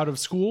called out of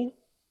school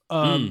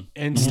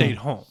and stayed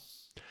home.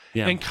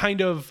 Yeah. And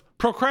kind of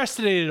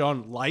procrastinated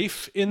on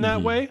life in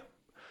that way.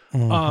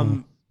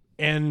 And,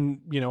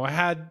 I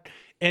had,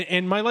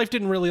 and my life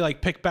didn't really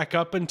like pick back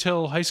up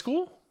until high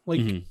school.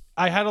 Like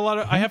I had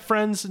I have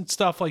friends and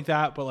stuff like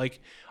that, but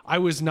like I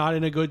was not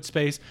in a good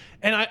space.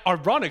 And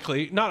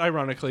not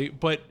ironically,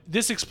 but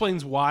this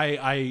explains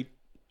why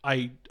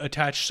I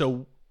attached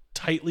so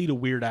tightly to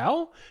Weird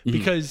Al,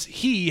 because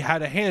he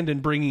had a hand in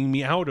bringing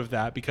me out of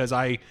that, because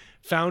I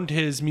found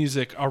his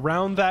music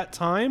around that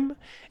time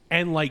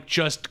and like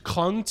just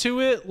clung to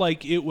it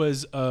like it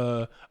was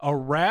a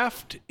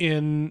raft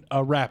in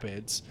a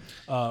rapids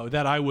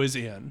that I was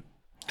in.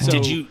 So,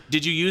 did you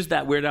use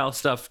that Weird Al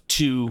stuff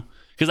to,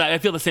 because I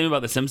feel the same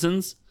about The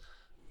Simpsons,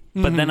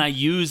 but then I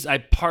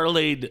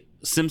parlayed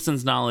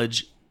Simpsons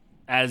knowledge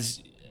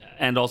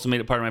and also made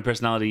it part of my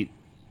personality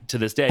to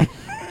this day.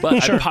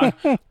 But I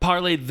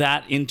parlayed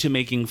that into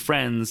making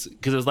friends,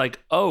 because it was like,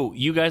 oh,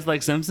 you guys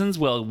like Simpsons?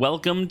 Well,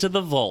 welcome to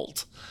the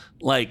vault.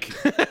 Like,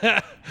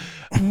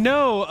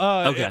 no,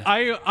 okay.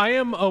 I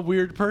am a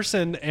weird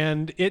person,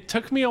 and it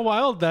took me a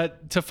while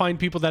to find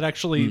people that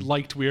actually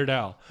liked Weird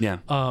Al. Yeah.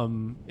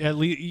 At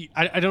least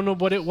I don't know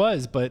what it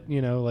was, but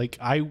like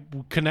I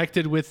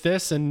connected with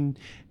this, and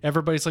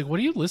everybody's like,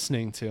 "What are you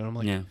listening to?" And I'm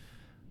like, "Yeah,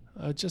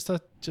 just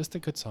a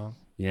good song."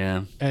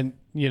 Yeah. And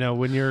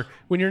when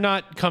you're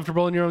not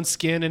comfortable in your own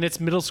skin, and it's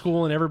middle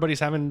school and everybody's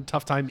having a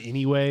tough time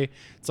anyway,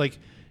 it's like,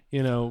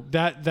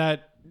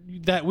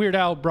 that Weird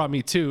Al brought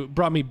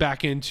me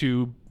back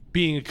into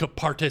being a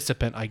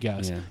participant, I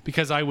guess,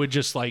 because I would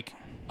just like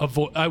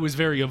I was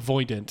very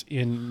avoidant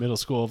in middle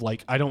school of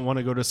like, I don't want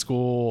to go to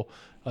school.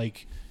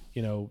 Like,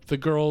 the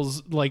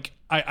girls, like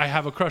I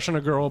have a crush on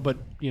a girl, but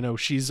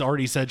she's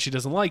already said she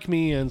doesn't like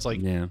me. And it's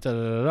like, da da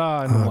da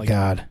da. And I'm like,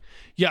 God.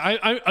 Yeah,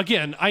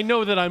 I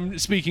know that I'm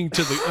speaking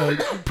to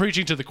the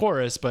preaching to the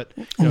chorus, but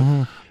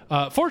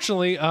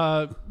fortunately,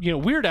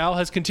 Weird Al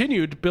has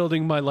continued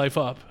building my life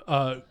up,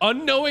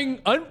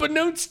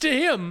 unbeknownst to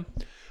him.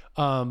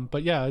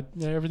 But yeah,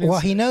 everything.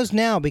 Well, he knows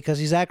now because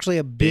he's actually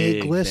a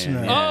big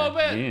listener. Oh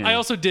man, I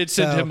also did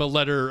send him a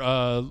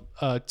letter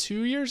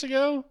 2 years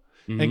ago.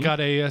 And got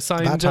a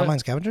signed about Timeline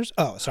Scavengers.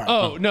 Oh, sorry.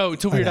 Oh no,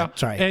 to Weird Al.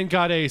 Sorry. And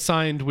got a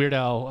signed Weird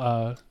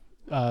Al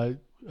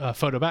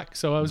photo back.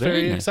 So I was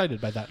very excited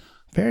by that.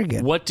 Very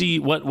good. What are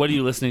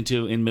you listening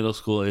to in middle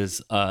school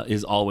is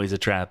always a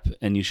trap,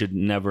 and you should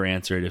never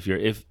answer it.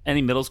 If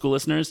any middle school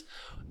listeners,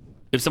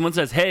 if someone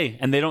says hey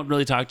and they don't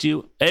really talk to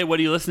you, hey, what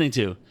are you listening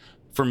to?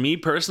 For me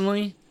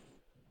personally,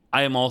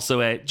 I am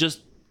also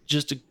just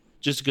a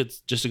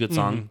good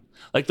song.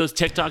 Like those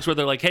TikToks where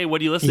they're like, hey,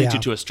 what are you listening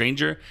to a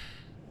stranger?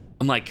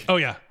 I'm like, oh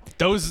yeah,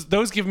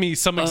 those give me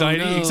some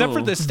anxiety, except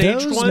for the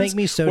staged ones. Those make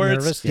me so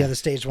nervous. Yeah, the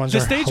staged ones.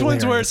 The staged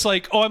ones where it's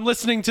like, oh, I'm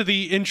listening to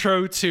the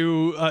intro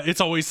to "It's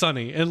Always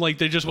Sunny," and like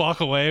they just walk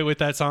away with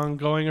that song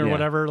going or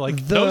whatever. Like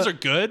those are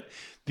good.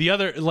 The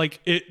other, like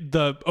if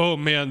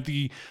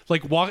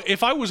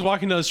I was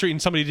walking down the street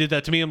and somebody did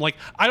that to me, I'm like,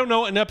 I don't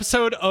know, an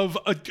episode of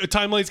a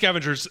Timeline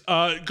Scavengers.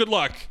 Good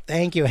luck.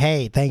 Thank you.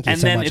 Hey, thank you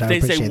and so then much. if they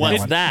say,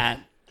 "What's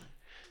that?"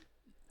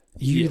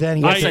 You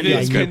then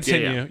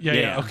continue.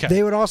 Yeah. Okay.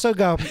 They would also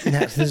go, no,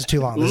 this is too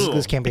long.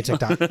 This can't be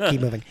TikTok.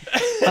 Keep moving.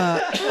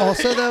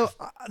 Also, though,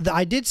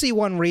 I did see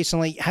one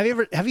recently.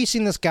 Have you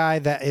seen this guy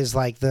that is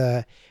like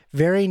the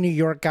very New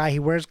York guy? He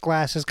wears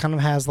glasses, kind of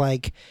has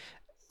like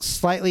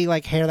slightly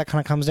like hair that kind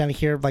of comes down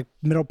here, like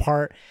middle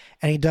part,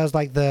 and he does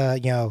like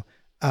the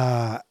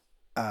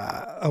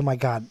oh my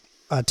God.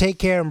 Take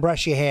care and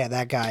brush your hair.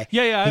 That guy.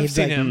 Yeah, I've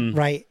seen him.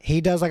 Right. He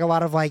does like a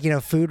lot of like,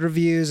 food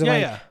reviews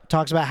and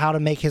talks about how to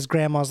make his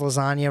grandma's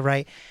lasagna.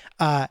 Right.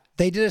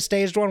 They did a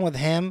staged one with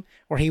him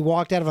where he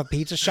walked out of a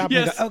pizza shop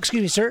and go, oh,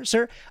 excuse me,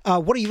 sir.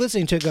 What are you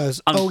listening to? He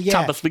goes, on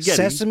top of spaghetti.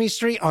 Sesame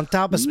Street on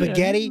top of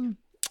spaghetti.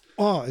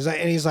 Oh,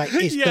 and he's like,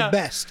 it's the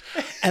best.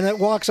 And it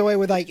walks away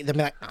with like, they'll be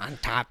like, on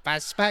top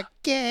of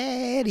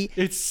spaghetti.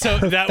 It's so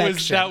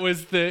Perfection. that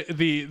was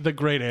the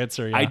great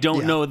answer. Yeah. I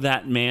don't know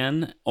that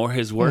man or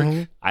his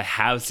work. I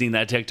have seen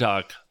that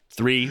TikTok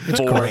 3,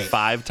 4,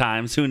 5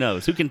 times. Who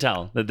knows? Who can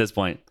tell at this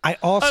point? I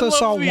also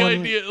saw the one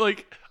idea,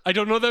 like I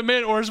don't know that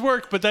man or his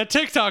work, but that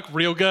TikTok,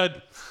 real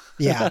good.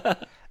 Yeah. There's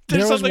There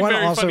was something one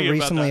very also funny about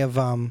recently that.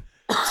 of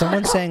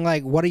someone saying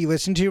like, "What are you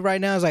listening to right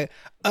now?" I was like,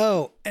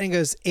 "Oh," and he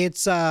goes,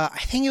 "It's I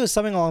think it was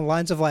something along the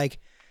lines of like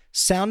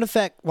sound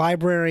effect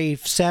library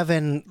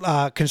 7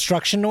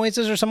 construction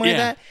noises or something like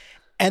Yeah. that."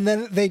 And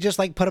then they just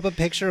like put up a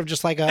picture of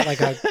just like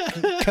a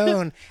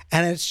cone,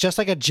 and it's just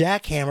like a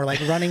jackhammer like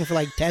running for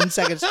like 10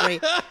 seconds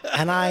straight.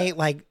 And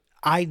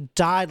I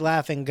died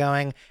laughing,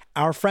 going,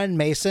 "Our friend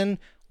Mason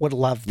would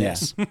love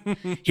this."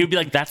 He would be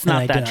like, "That's And I not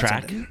did that not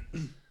track.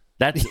 send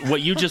That's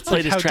what you just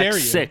played is how track dare you."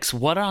 6.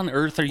 What on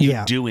earth are you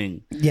Yeah.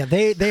 doing?" Yeah,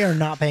 they are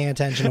not paying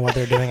attention to what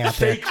they're doing out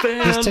there. Fake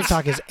fans. This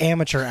TikTok is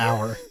amateur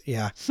hour.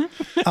 Yeah.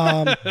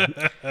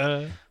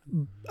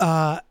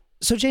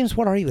 So James,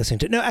 what are you listening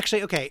to? No,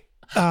 actually, okay.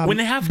 When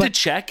they have to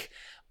check,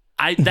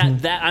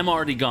 that I'm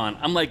already gone.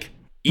 I'm like,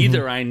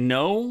 either I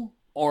know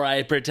or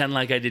I pretend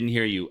like I didn't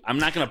hear you. I'm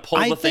not gonna pull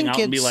I the thing think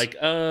out and be it's- like,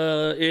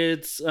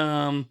 it's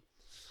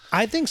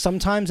I think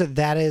sometimes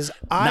that is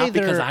not either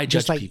because I judge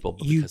just like people,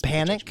 but you because people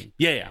judge panic. me.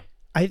 Yeah.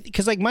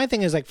 Because like my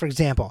thing is like, for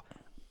example,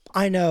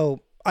 I know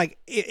like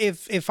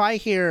if I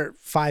hear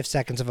 5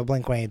 seconds of a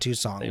Blink-182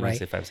 song, They right?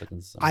 say 5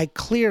 seconds. I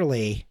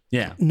clearly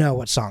Yeah. know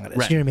what song it is.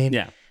 Right. You know what I mean?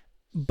 Yeah.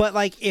 But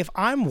like if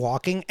I'm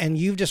walking and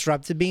you've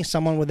disrupted me,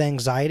 someone with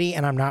anxiety,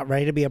 and I'm not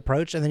ready to be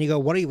approached, and then you go,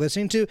 "What are you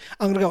listening to?"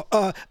 I'm gonna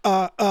go,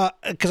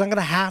 because I'm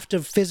gonna have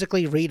to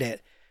physically read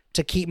it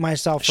to keep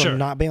myself from Sure.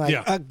 not being like,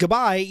 Yeah.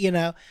 goodbye, you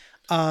know.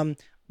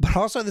 But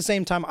also at the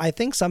same time, I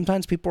think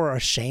sometimes people are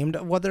ashamed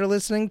of what they're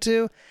listening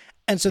to.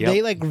 And so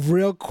they like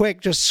real quick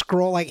just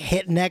scroll, like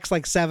hit next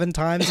like 7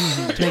 times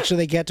to make sure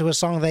they get to a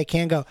song they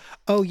can go,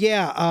 "Oh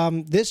yeah,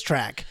 this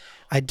track."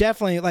 I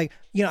definitely like,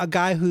 you know, a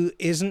guy who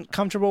isn't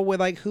comfortable with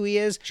like who he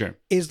is Sure.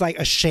 is like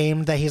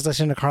ashamed that he's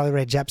listening to Carly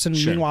Rae Jepsen.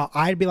 Sure. Meanwhile,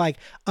 I'd be like,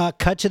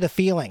 cut to the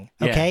feeling.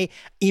 Okay.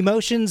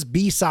 Emotions,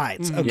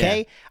 B-sides. Okay.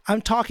 Yeah.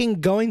 I'm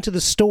talking going to the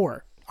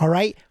store. All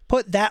right.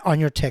 Put that on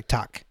your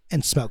TikTok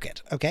and smoke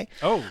it. Okay.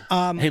 Oh,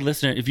 Hey,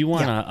 listener, if you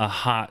want a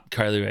hot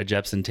Carly Rae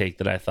Jepsen take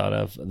that I thought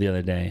of the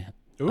other day,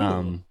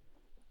 no,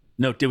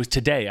 it was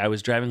today. I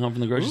was driving home from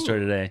the grocery store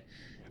today.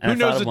 And who I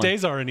thought knows of what one.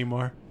 days are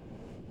anymore?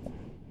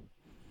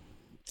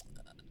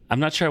 I'm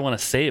not sure I want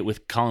to say it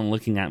with Colin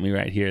looking at me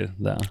right here,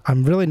 though.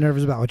 I'm really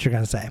nervous about what you're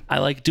going to say. I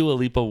like Dua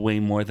Lipa way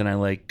more than I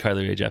like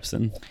Carly Rae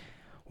Jepsen.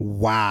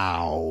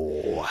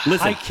 Wow.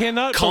 Listen, I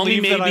cannot call me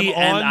believe that maybe,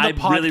 I'm on and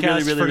the I really,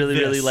 podcast for really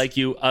this. like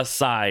you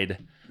aside.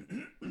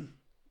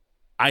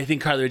 I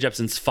think Carly Rae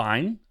Jepsen's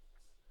fine.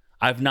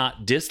 I've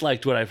not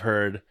disliked what I've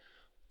heard,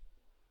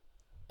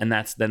 and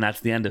that's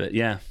the end of it.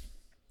 Yeah,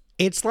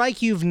 It's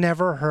like you've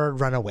never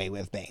heard Runaway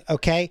with Me.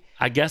 Okay.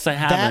 I guess I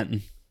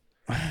haven't.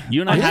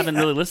 You and I haven't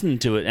really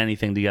listened to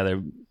anything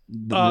together.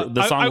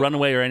 The song I-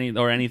 "Runaway"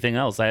 or anything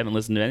else. I haven't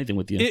listened to anything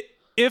with you.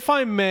 If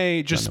I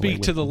may just Run away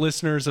speak to with the me.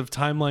 listeners of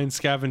Timeline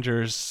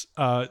Scavengers,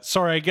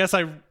 sorry, I guess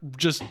I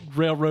just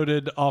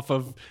railroaded off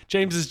of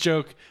James's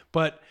joke,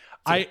 but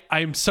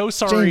I'm so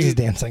sorry. James is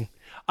dancing.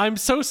 I'm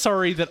so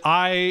sorry that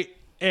I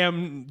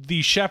am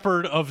the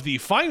shepherd of the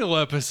final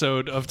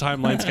episode of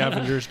Timeline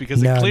Scavengers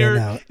because No,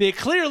 it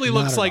clearly Not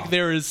looks at like all.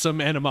 there is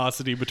some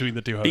animosity between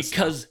the two hosts.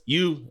 Because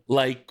you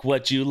like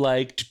what you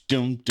like.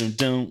 Dum, dum,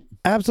 dum.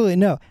 Absolutely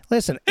no.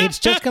 Listen, it's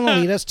just going to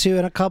lead us to,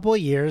 in a couple of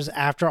years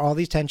after all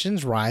these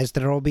tensions rise,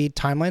 there will be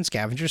Timeline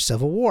Scavengers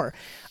Civil War,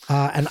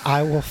 and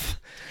I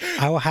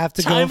will have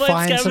to go Timeline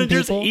find some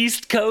Scavengers people.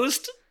 East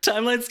Coast.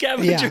 Timeline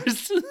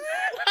Scavengers.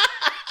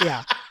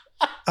 Yeah.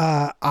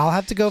 I'll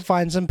have to go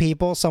find some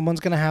people. Someone's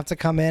going to have to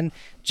come in.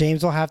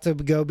 James will have to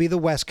go be the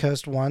West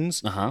Coast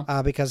ones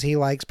because he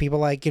likes people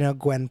like, you know,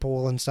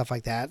 Gwenpool and stuff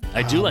like that.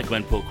 I do like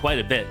Gwenpool quite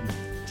a bit,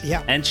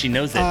 Yeah. and she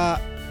knows it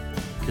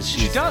because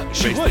she does.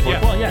 She raised the would, boy.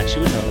 yeah. Well, yeah, she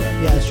would know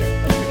that. Yeah, that's true.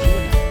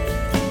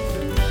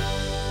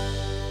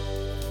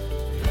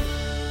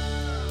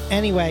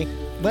 Anyway,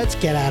 let's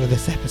get out of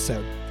this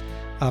episode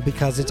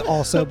because it's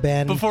also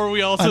been Before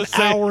we also an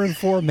say hour and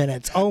 4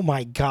 minutes. Oh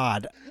my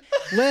God.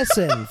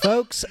 Listen,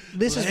 folks,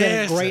 this has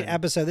been a great Listen.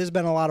 episode. This has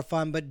been a lot of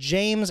fun, but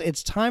James,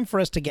 it's time for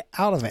us to get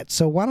out of it.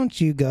 So why don't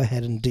you go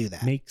ahead and do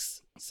that?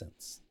 Makes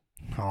sense.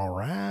 All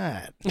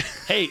right.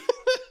 Hey,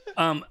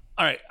 all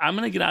right, I'm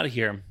gonna get out of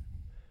here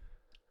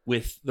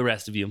with the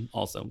rest of you.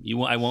 Also,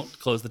 I won't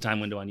close the time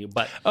window on you,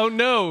 but oh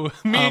no,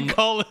 me and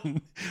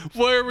Colin,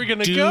 where are we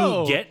gonna do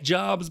go? get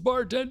jobs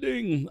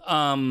bartending,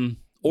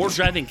 or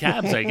driving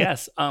cabs, I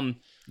guess.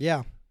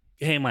 Yeah.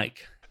 Hey,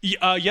 Mike.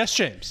 Yes,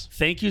 James.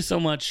 Thank you so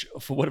much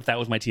for what if that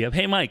was my tee up?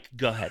 Hey, Mike,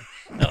 go ahead.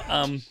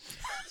 No,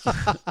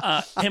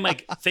 hey,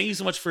 Mike, thank you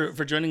so much for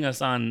joining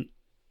us on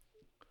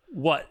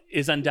what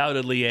is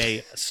undoubtedly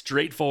a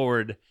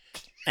straightforward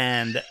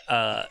and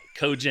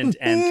cogent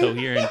and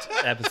coherent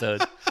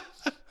episode.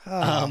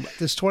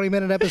 This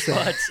 20-minute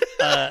episode.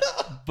 But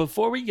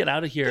before we get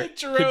out of here,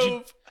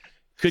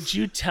 could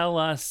you tell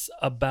us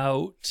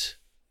about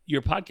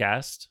your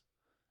podcast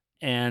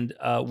and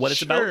what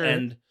it's about Sure.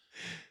 and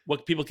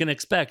what people can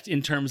expect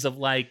in terms of,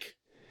 like,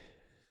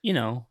 you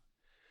know,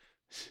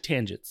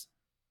 tangents?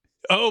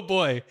 Oh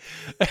boy.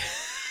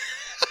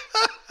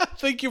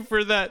 Thank you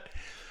for that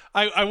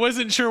I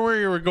wasn't sure where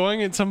you were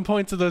going in some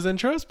points of those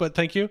intros, but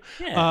thank you.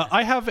 Yeah.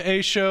 I have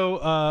a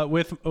show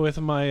with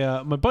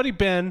my my buddy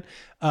Ben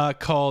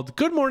called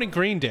Good Morning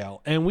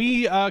Greendale, and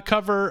we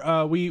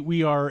cover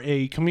we are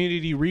a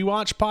community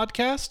rewatch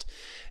podcast.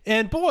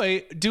 And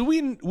boy, do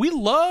we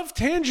love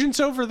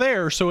tangents over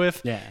there. So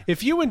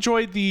if you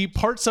enjoyed the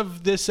parts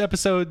of this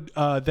episode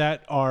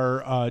that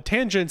are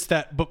tangents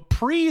but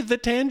pre the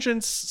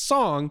tangents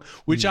song,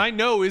 which I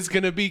know is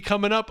going to be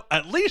coming up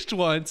at least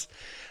once,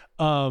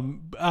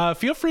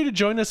 feel free to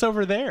join us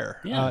over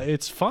there. Yeah.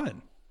 It's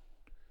fun.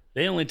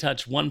 They only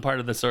touch one part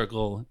of the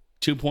circle.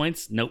 2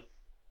 points? Nope.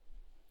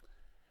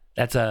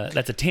 That's a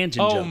tangent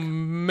joke. Oh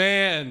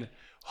man.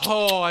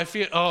 Oh, I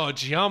feel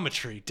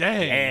geometry.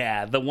 Dang.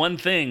 Yeah, the one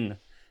thing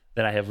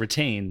that I have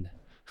retained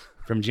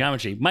from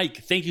geometry. Mike,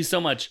 thank you so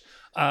much.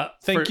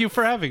 Thank you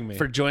for having me.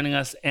 For joining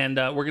us, and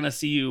we're gonna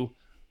see you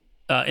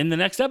in the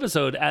next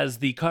episode as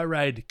the car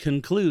ride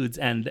concludes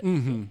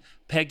and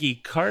Peggy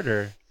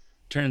Carter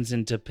turns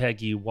into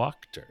Peggy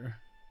Wachter.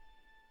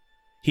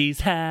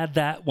 He's had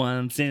that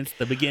one since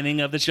the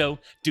beginning of the show.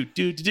 For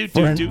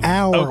an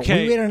hour.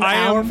 Okay, We waited an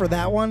hour for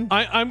that one?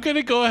 I'm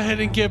gonna go ahead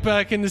and get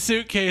back in the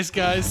suitcase,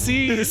 guys.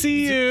 See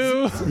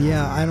you.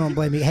 Yeah, I don't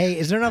blame you. Hey,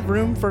 is there enough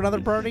room for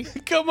another party?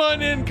 Come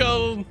on in,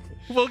 Colin.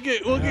 We'll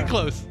get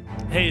close.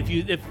 Hey,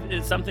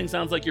 if something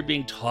sounds like you're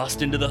being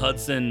tossed into the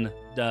Hudson,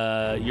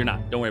 you're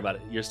not. Don't worry about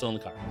it. You're still in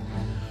the car.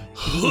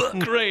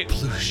 Great.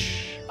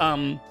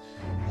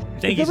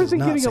 Thank Is you. everything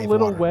not getting a safe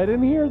little water. wet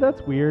in here?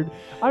 That's weird.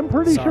 I'm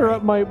pretty Sorry. sure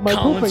my Colin's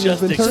pooping has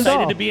just been turned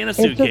excited off. to be in a It's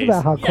just suitcase.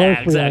 about how close Yeah, we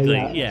are.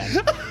 exactly.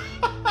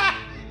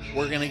 Yeah.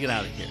 We're gonna get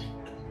out of here.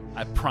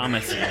 I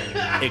promise you.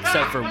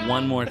 Except for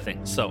one more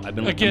thing. So I've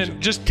been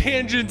Again, just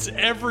tangents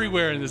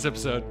everywhere in this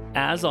episode.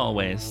 as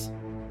always,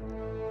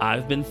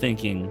 I've been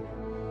thinking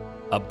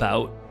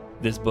about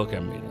this book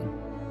I'm reading.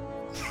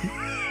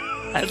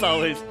 As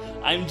always,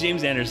 I'm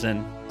James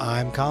Anderson.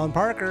 I'm Colin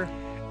Parker.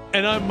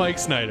 And I'm Mike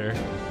Snyder.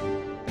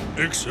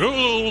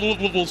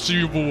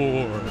 Excelsior!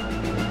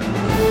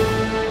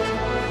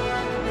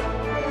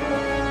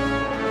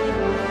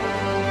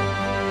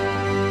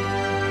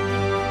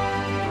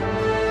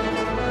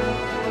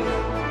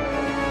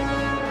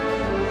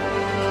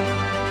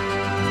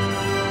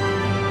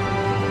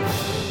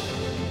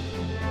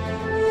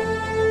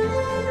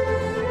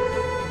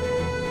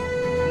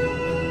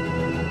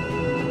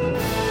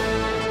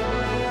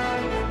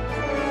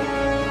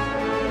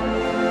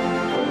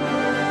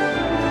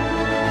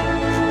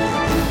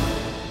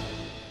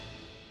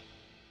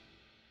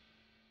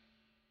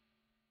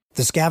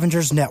 The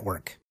Scavengers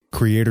Network.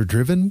 Creator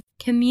driven,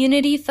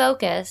 Community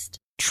focused.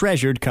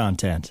 Treasured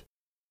content.